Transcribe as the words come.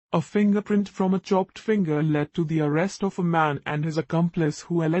A fingerprint from a chopped finger led to the arrest of a man and his accomplice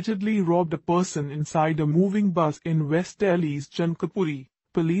who allegedly robbed a person inside a moving bus in West Delhi's Janakpuri,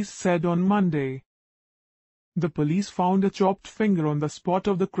 police said on Monday. The police found a chopped finger on the spot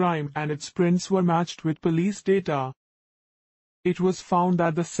of the crime and its prints were matched with police data. It was found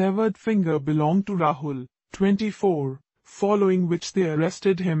that the severed finger belonged to Rahul, 24, following which they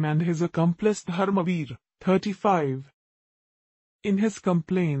arrested him and his accomplice Dharmavir, 35. In his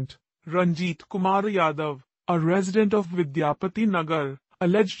complaint, Ranjit Kumar Yadav, a resident of Vidyapati Nagar,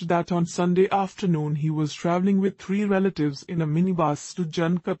 alleged that on Sunday afternoon he was travelling with 3 relatives in a minibus to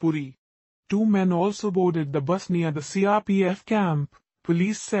Janakpuri. 2 men also boarded the bus near the CRPF camp,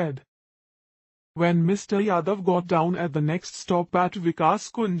 police said. When Mr. Yadav got down at the next stop at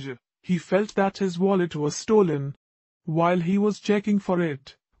Vikas Kunj, he felt that his wallet was stolen. While he was checking for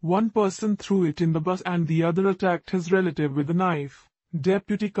it, one person threw it in the bus and the other attacked his relative with a knife,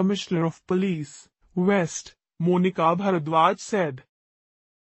 Deputy Commissioner of Police, West, Monica Bharadwaj said.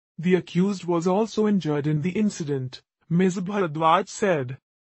 The accused was also injured in the incident, Ms. Bharadwaj said.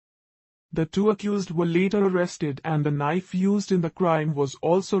 The 2 accused were later arrested and the knife used in the crime was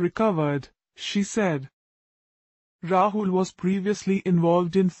also recovered, she said. Rahul was previously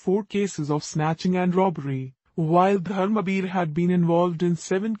involved in 4 cases of snatching and robbery, while Dharmabir had been involved in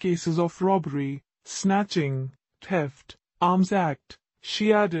 7 cases of robbery, snatching, theft, arms act,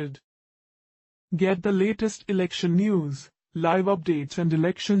 she added. Get the latest election news, live updates and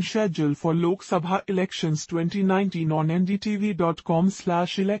election schedule for Lok Sabha elections 2019 on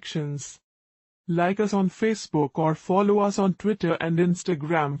ndtv.com/elections. Like us on Facebook or follow us on Twitter and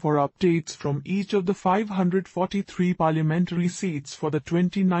Instagram for updates from each of the 543 parliamentary seats for the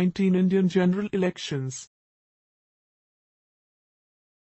 2019 Indian general elections.